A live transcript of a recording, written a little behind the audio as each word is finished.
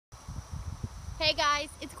Hey guys,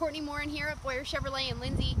 it's Courtney Morin here at Boyer Chevrolet in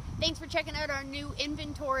Lindsay. Thanks for checking out our new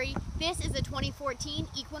inventory. This is a 2014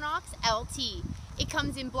 Equinox LT. It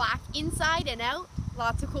comes in black inside and out.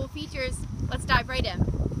 Lots of cool features. Let's dive right in.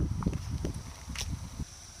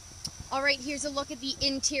 Alright, here's a look at the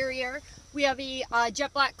interior. We have a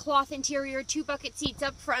jet black cloth interior, 2 bucket seats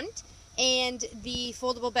up front, and the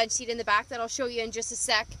foldable bench seat in the back that I'll show you in just a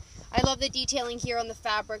sec. I love the detailing here on the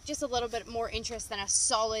fabric, just a little bit more interest than a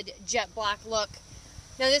solid jet black look.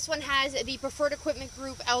 Now this one has the Preferred Equipment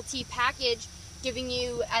Group LT package, giving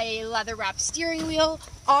you a leather wrapped steering wheel,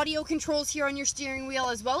 audio controls here on your steering wheel,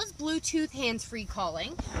 as well as Bluetooth hands-free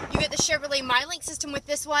calling. You get the Chevrolet MyLink system with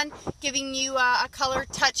this one, giving you a color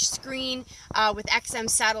touch screen with XM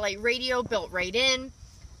satellite radio built right in,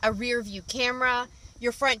 a rear view camera.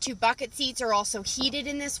 Your front 2 bucket seats are also heated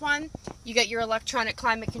in this one. You get your electronic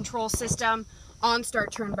climate control system, OnStart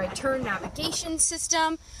turn-by-turn navigation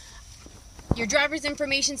system, your driver's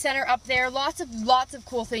information center up there, lots of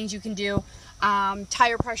cool things you can do.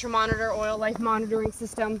 Tire pressure monitor, oil life monitoring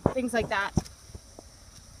system, things like that.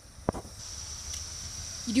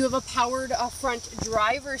 You do have a powered front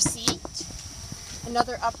driver's seat.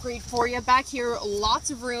 Another upgrade for you. Back here,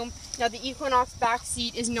 lots of room. Now the Equinox back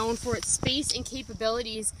seat is known for its space and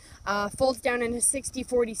capabilities. Folds down in a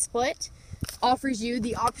 60-40 split. Offers you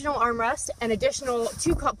the optional armrest and additional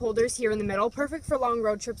 2 cup holders here in the middle. Perfect for long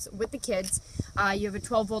road trips with the kids. You have a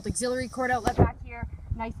 12-volt auxiliary cord outlet back here.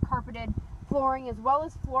 Nice carpeted flooring, as well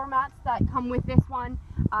as floor mats that come with this one.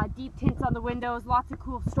 Deep tints on the windows. Lots of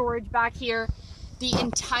cool storage back here. The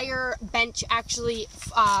entire bench actually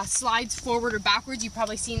slides forward or backwards. You've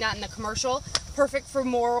probably seen that in the commercial. Perfect for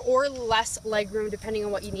more or less legroom depending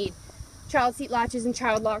on what you need. Child seat latches and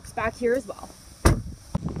child locks back here as well.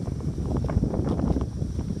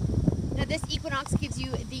 Now this Equinox gives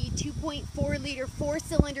you the 2.4 liter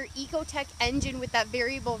 4-cylinder Ecotech engine with that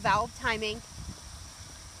variable valve timing.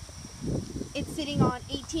 It's sitting on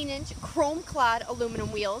 18-inch chrome-clad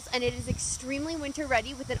aluminum wheels, and it is extremely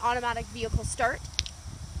winter-ready with an automatic vehicle start,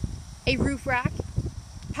 a roof rack,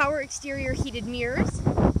 power exterior heated mirrors,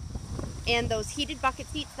 and those heated bucket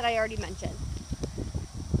seats that I already mentioned.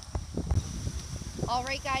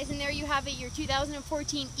 Alright guys, and there you have it, your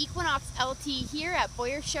 2014 Equinox LT here at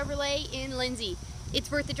Boyer Chevrolet in Lindsay.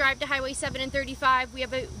 It's worth the drive to Highway 7 and 35. We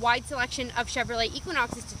have a wide selection of Chevrolet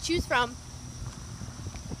Equinoxes to choose from.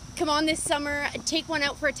 Come on this summer, take one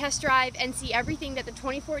out for a test drive and see everything that the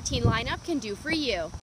 2014 lineup can do for you.